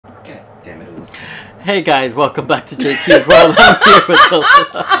Hey guys, welcome back to JQ's World. I'm here with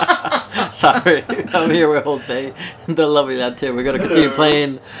the sorry, I'm here with Jose and the lovely lad too. We're gonna continue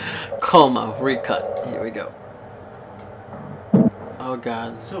playing Coma Recut. Here we go. Oh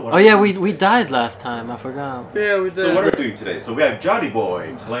god. Oh yeah, we died last time. I forgot. Yeah, we did. So what are we doing today? So we have Johnny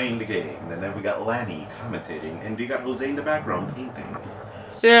Boy playing the game, and then we got Lanny commentating, and we got Jose in the background painting.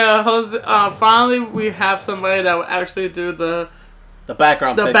 Yeah, Jose. Finally, we have somebody that will actually do the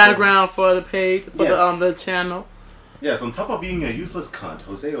background for the page for the channel. Yes, on top of being a useless cunt,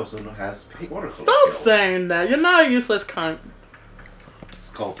 Jose also has watercolor Stop skills. saying that. You're not a useless cunt.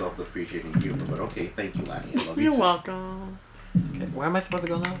 It's called self-depreciating humor, but okay, thank you, Lanny. I love you You're too. welcome. Okay, where am I supposed to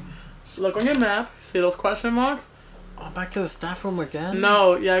go now? Look on your map. See those question marks? Oh, back to the staff room again?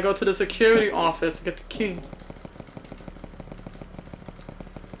 No, yeah, go to the security office to get the key.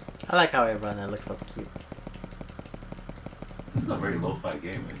 I like how I run. It looks so cute. This is a very lo-fi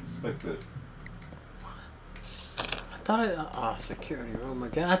game. I expected. I thought security room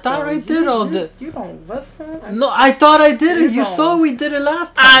again. I thought I did all the. You don't listen. No, I thought I did it. You saw we did it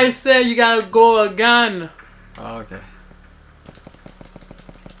last time. I said you gotta go again. Oh, okay.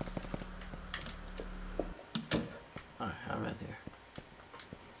 Alright, I'm in here.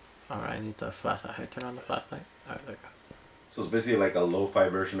 Alright, I need the flashlight. Hey, turn on the flashlight. Alright, there you go. So it's basically like a lo-fi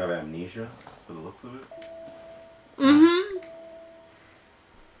version of Amnesia, for the looks of it. Mm-hmm.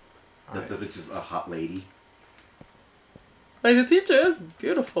 That the bitch is a hot lady. Like, the teacher is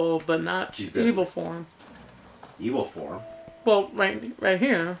beautiful, but not She's evil form. Evil form? Well, right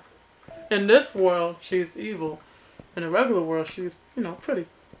here. In this world, she's evil. In the regular world, she's, pretty.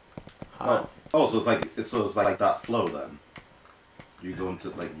 Hot. Oh, so it's like that flow then. You go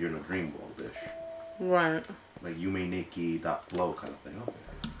into you're in a dream world-ish. Right. Like Yume Nikki, that flow kind of thing.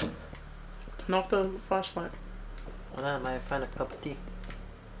 Okay. Turn off the flashlight. Well, then I might find a cup of tea.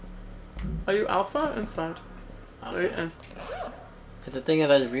 Are you outside or inside? Outside. Right, But the thing is,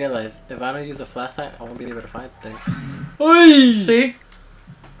 I just realized if I don't use the flashlight, I won't be able to find the thing. Oi! See?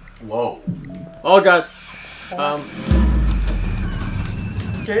 Whoa. Oh god.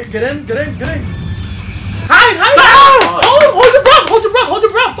 Get in. Hide! Oh, hold your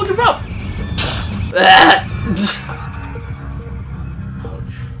breath! Hold your breath!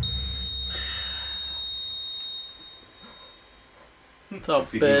 Top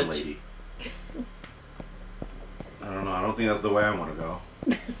Sexy bitch. diva lady. I don't know. I don't think that's the way I want to go.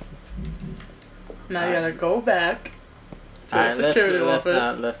 Now you gotta go back to the security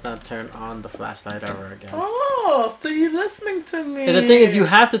office. Let's not turn on the flashlight ever again. Oh, so you're listening to me. And the thing is, you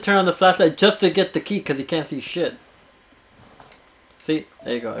have to turn on the flashlight just to get the key because you can't see shit. See?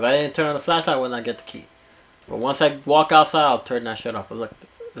 There you go. If I didn't turn on the flashlight, I would not get the key. But once I walk outside, I'll turn that shit off. But look,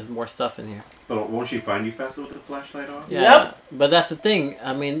 there's more stuff in here. But won't she find you faster with the flashlight on? Yeah, Yep. but that's the thing.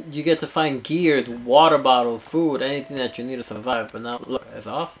 I mean, you get to find gears, water bottles, food, anything that you need to survive. But now, look, it's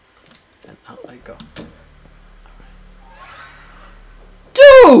off. And out I go.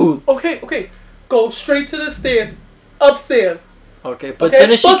 Dude! Okay. Go straight to the stairs. Upstairs. Okay, but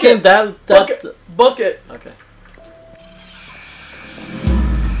then she came that... Bucket. Okay.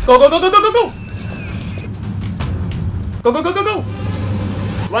 Go. Go.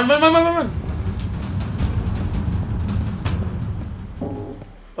 Run.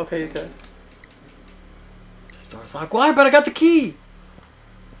 Okay, you're good. This door's locked. Why? But I got the key!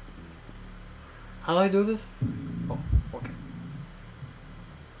 How do I do this? Oh, okay.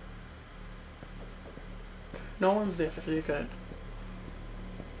 No one's there, so you're good.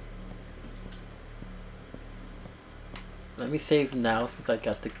 Let me save now since I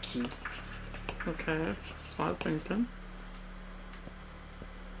got the key. Okay, smart thinking.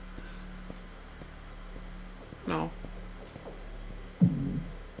 No.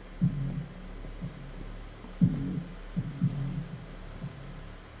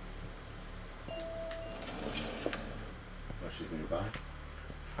 She's nearby.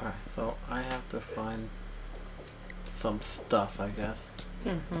 Alright, so I have to find some stuff, I guess.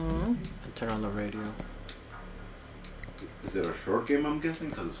 Mm-hmm. And turn on the radio. Is it a short game, I'm guessing?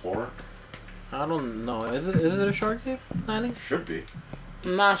 Because it's horror? I don't know. Is it a short game, Lanny? Should be.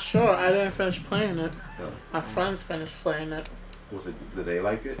 I'm not sure. I didn't finish playing it. Yeah. My friends finished playing it. Was it? Did they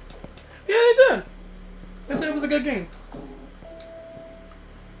like it? Yeah, they did. They said it was a good game. Yeah,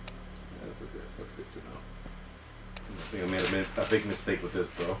 that's good to know. I think I made a big mistake with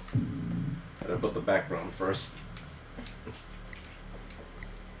this, though. I had to put the background first.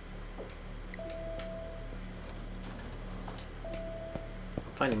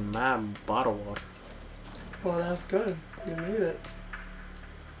 I'm finding mad bottle water. Well, that's good. You need it.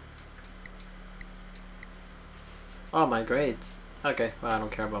 Oh, my grades. Okay, well, I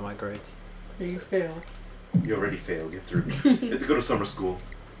don't care about my grades. You failed. You already failed. You have to, you have to go to summer school.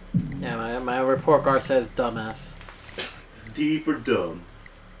 Yeah, my report card says dumbass. D for dumb.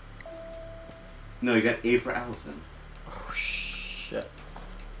 No, you got A for Allison. Oh, shit.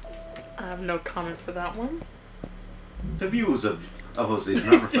 I have no comment for that one. The views of Jose do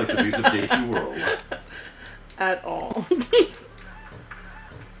not reflect the views of JQ World. At all.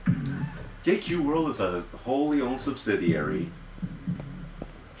 JQ World is a wholly owned subsidiary.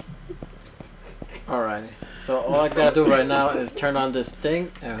 Alrighty. So all I gotta do right now is turn on this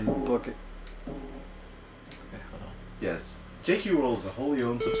thing and book it. Okay, hold on. Yes. JQ World is a wholly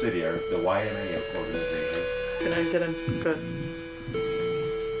owned subsidiary of the YNA organization. Get in. Good.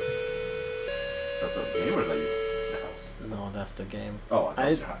 Is that the game or is that the house? No, that's the game. Oh, I thought it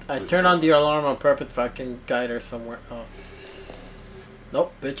was your house. I turn on the alarm on purpose if I can guide her somewhere. Oh.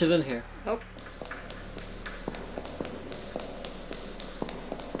 Nope, bitch is in here. Nope.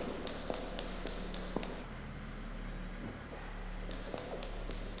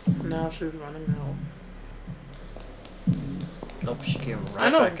 Now she's running out. Nope, she came I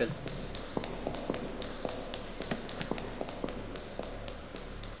right know. back in.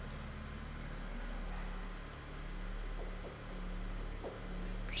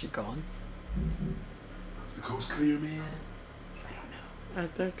 She gone? Is the coast clear, man? I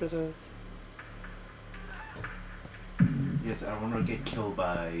think it is. Yes, I don't want to get killed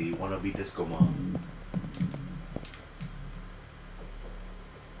by wannabe disco mom.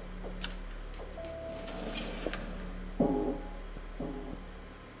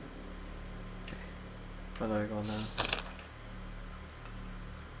 Where do I go now?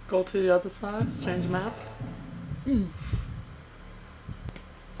 Go to the other side. Change map.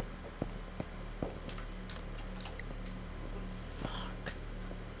 Fuck.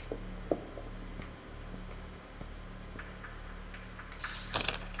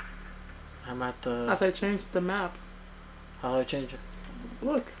 I'm at the... As I change the map. How do I change it?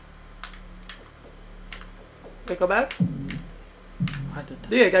 Look. Okay, go back. I did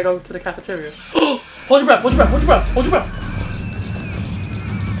that. Yeah, gotta go to the cafeteria. Hold your breath, hold your breath, hold your breath, hold your breath.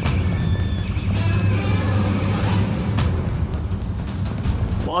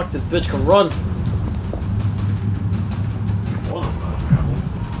 Fuck, this bitch can run.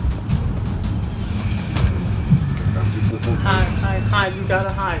 Hide, you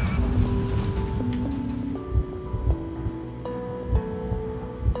gotta hide.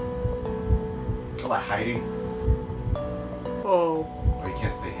 Call that hiding? Oh. Or you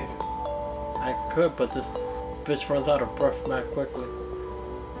can't stay hidden. I could, but this bitch runs out of breath mad quickly.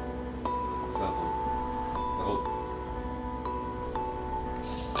 It's not the whole...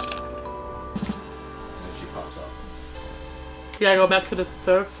 And then she pops up. You gotta go back to the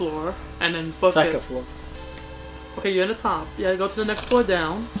 3rd floor and then book Second it. floor. Okay, you're in the top. You gotta go to the next floor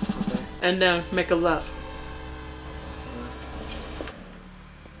down Okay. and then make a left.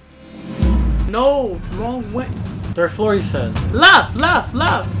 No, wrong way. 3rd floor, you said. Left, left,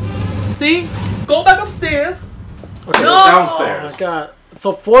 left. See? Go back upstairs. Okay. No! Downstairs. Oh my god.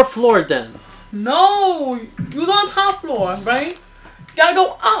 So 4th floor then. No, you was on top floor, right? You gotta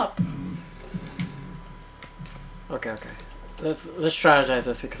go up. Okay. Let's strategize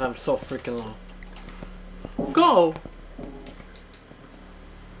this because I'm so freaking low. Go.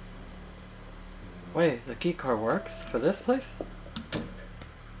 Wait, the key card works for this place?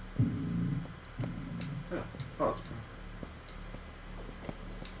 Yeah. Oh,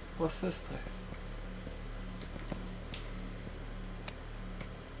 What's this place?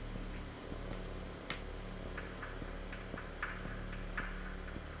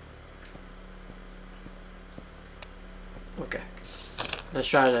 Okay. Let's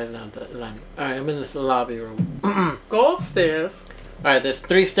strategize now, Lani. Alright, I'm in this lobby room. Go upstairs. Alright, there's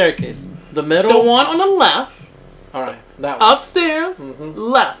 3 staircases. The middle? The one on the left. Alright, that one. Upstairs.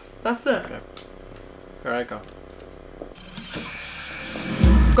 Left. That's it. Okay. Here I go.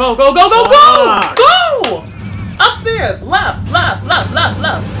 Go, go, go, go, go! Go! Upstairs. Left, left, left, left,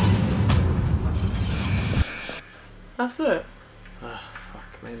 left. That's it. Ah,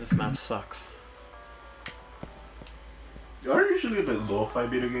 fuck, man, this map sucks. Aren't usually the lo-fi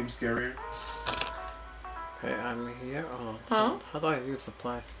video games scarier? Okay, I'm here. Oh, Huh? how do I use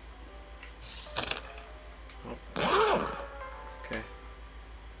supplies? Oh. Okay.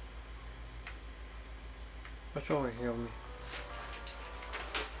 Which one will heal me?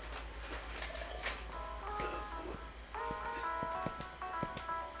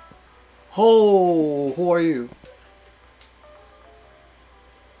 Oh, who are you?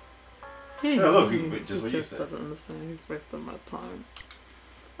 Yeah, look, just what you just said. doesn't understand. He's wasting my time.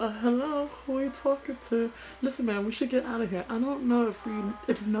 Hello, who are you talking to? Listen, man, we should get out of here. I don't know if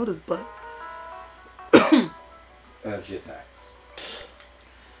you've noticed, but Energy attacks.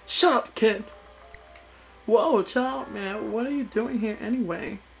 Shut up, kid. Whoa, chill out, man. What are you doing here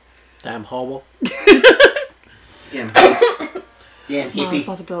anyway? Damn hobo. Damn hippie. Damn My hippie.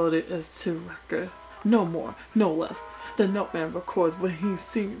 responsibility is to records. No more, no less. The Noteman records what he's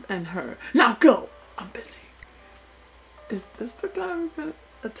seen and heard. Now go! I'm busy. Is this the guy who's been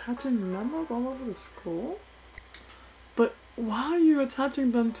attaching memos all over the school? But why are you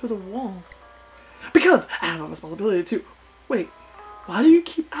attaching them to the walls? Because I have a responsibility too. Wait, why do you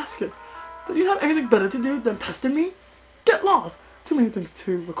keep asking? Do you have anything better to do than pester me? Get lost. Too many things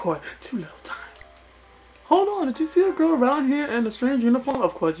to record. Too little time. Hold on, did you see a girl around here in a strange uniform?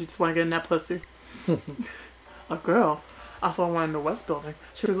 Of course, you just want to get in that pussy. A girl. I saw one in the West building.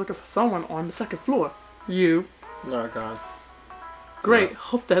 She was looking for someone on the second floor. You. Oh god. Great, Yes.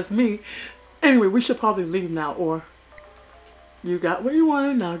 hope that's me. Anyway, we should probably leave now, or... You got what you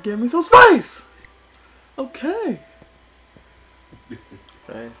wanted, now give me some space! Okay.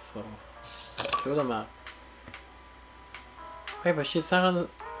 Okay, so do the map. Wait, but she's not on the...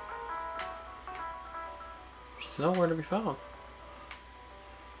 She's nowhere to be found.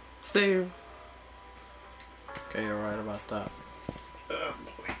 Save. Okay, you're right about that. Oh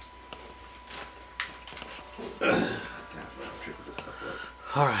boy. God, I'm tripping this stuff was.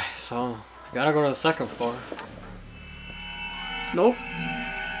 Alright, so you gotta go to the second floor. Nope.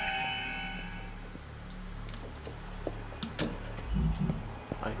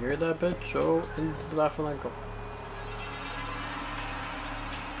 I hear that bitch, so into the bathroom and go.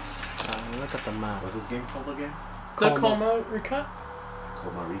 Look at the map. What's this game called again? The Coma Recut?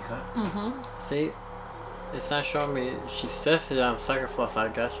 Coma Recut? Mm-hmm. See, it's not showing me. She says it's on the second floor, so I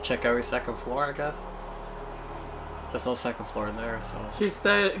guess check every second floor, I guess. There's no second floor there, so. He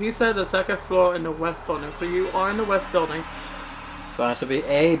said the second floor in the West building, so you are in the West building. So it has to be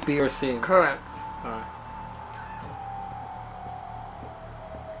A, B, or C. Correct. Alright.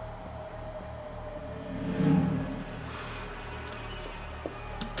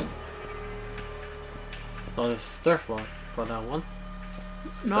 Oh, this is third floor. Go down one.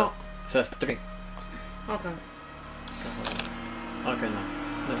 No. So, it says 3. Okay. Okay, no.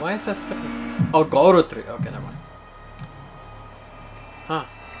 Then why it says 3? Oh, go to 3. Okay, never mind. Huh.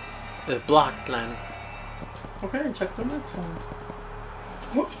 It's blocked, Lanny. Okay, check the next one.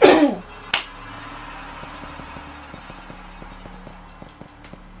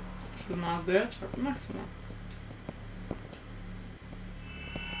 She's not there, check the next one.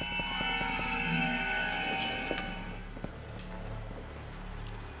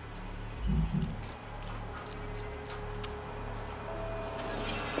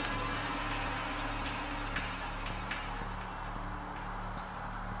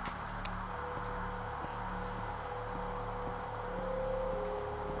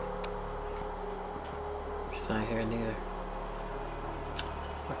 She's not here neither.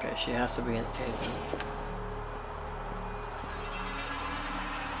 Okay, she has to be in A then.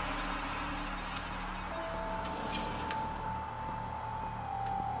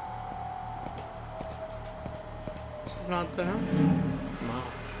 She's not there. No.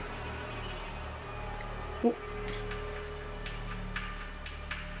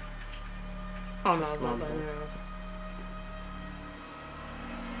 Oh no, Just it's not there. London.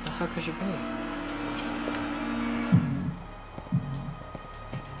 Yeah. How could she be?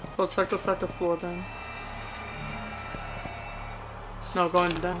 So check the second floor then. No,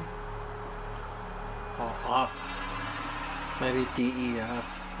 going down. Oh, up. Maybe D, E, F.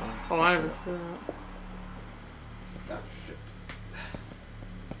 Oh, I haven't seen that. Oh shit.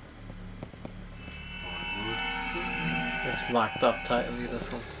 It's locked up tightly,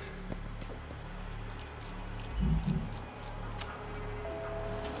 this one.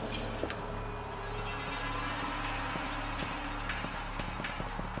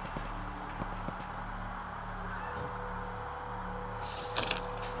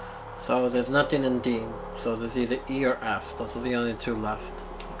 So there's nothing in D. So there's either E or F. Those are the only 2 left.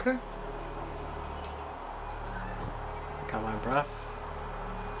 Okay. Got my breath.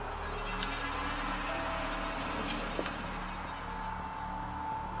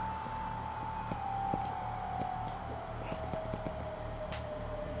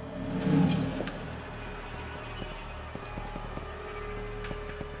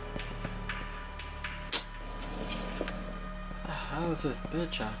 How is this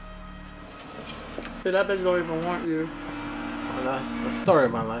bitch on? See, that bitch don't even want you. Well, that's the story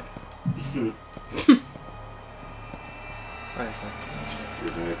of my life. Wait a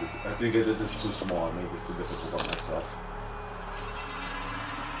second. I think I did this too small. I made this too difficult on myself.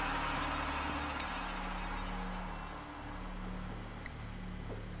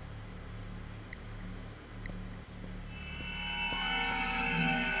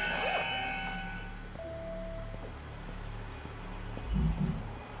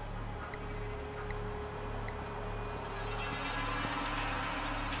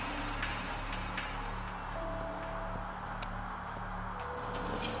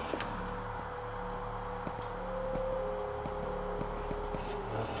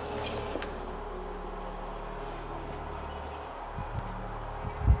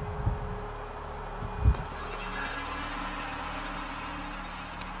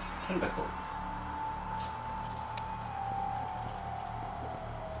 How did that go?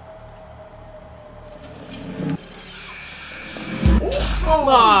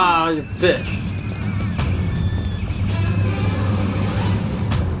 Ah, you bitch.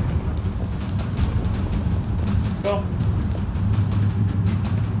 Go.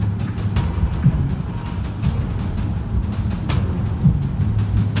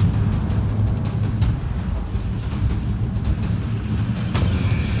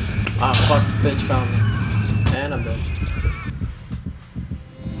 Ah, fuck, bitch found me. And I'm dead.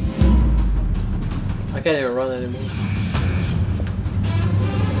 I can't even run anymore.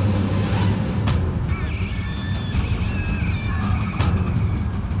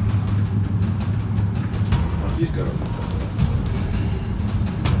 Oh, you go.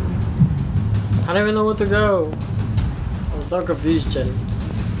 I don't even know where to go. I'm so confused, Jenny.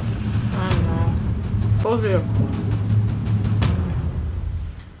 I don't know. It's supposed to be a cool.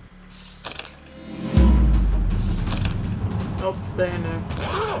 Nope, stay in there.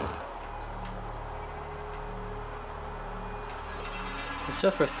 It's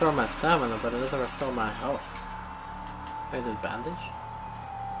just restore my stamina, but it doesn't restore my health. Is this bandage?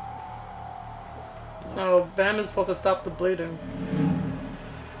 No, bandage is supposed to stop the bleeding.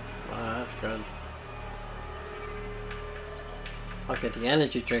 Wow, that's good. Okay, the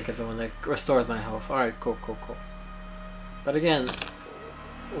energy drink is the one that restores my health. Alright, cool. But again,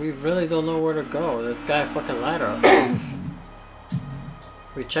 we really don't know where to go. This guy fucking lied to us.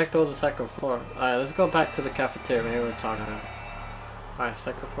 We checked all the second floor. Alright, let's go back to the cafeteria. Maybe we're talking about. Alright,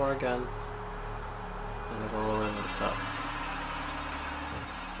 second floor again. And then go over to the top.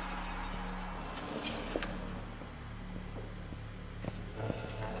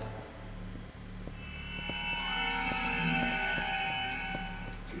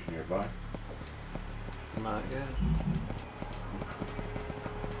 She's nearby. Not yet.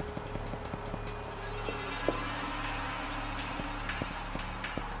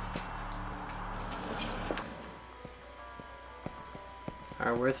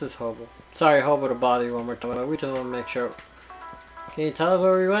 Alright, where's this hobo? Sorry, hobo, to bother you one more time, but we just want to make sure. Can you tell us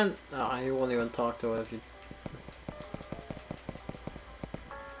where we went? No, he won't even talk to us.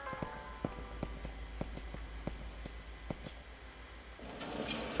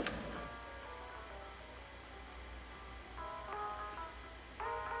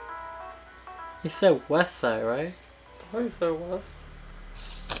 He said west side, right? I thought you said it was.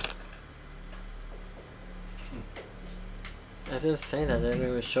 I didn't say that. They didn't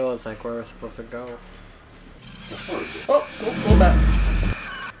even show us like where we're supposed to go. Oh, go back.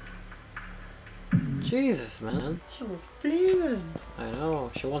 Jesus, man. She was feeling. I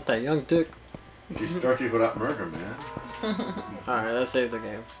know. She wants that young dick. She's dirty for that murder, man. Alright, let's save the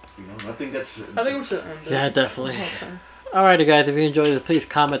game. You know, nothing gets. I think we should end it. Yeah, definitely. Okay. Alrighty guys, if you enjoyed this, please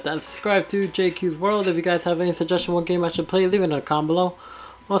comment and subscribe to JQ's World. If you guys have any suggestion what game I should play, leave it in the comment below.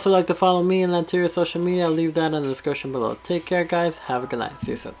 Also like to follow me and Lanteria social media, I'll leave that in the description below. Take care guys, have a good night,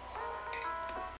 see you soon.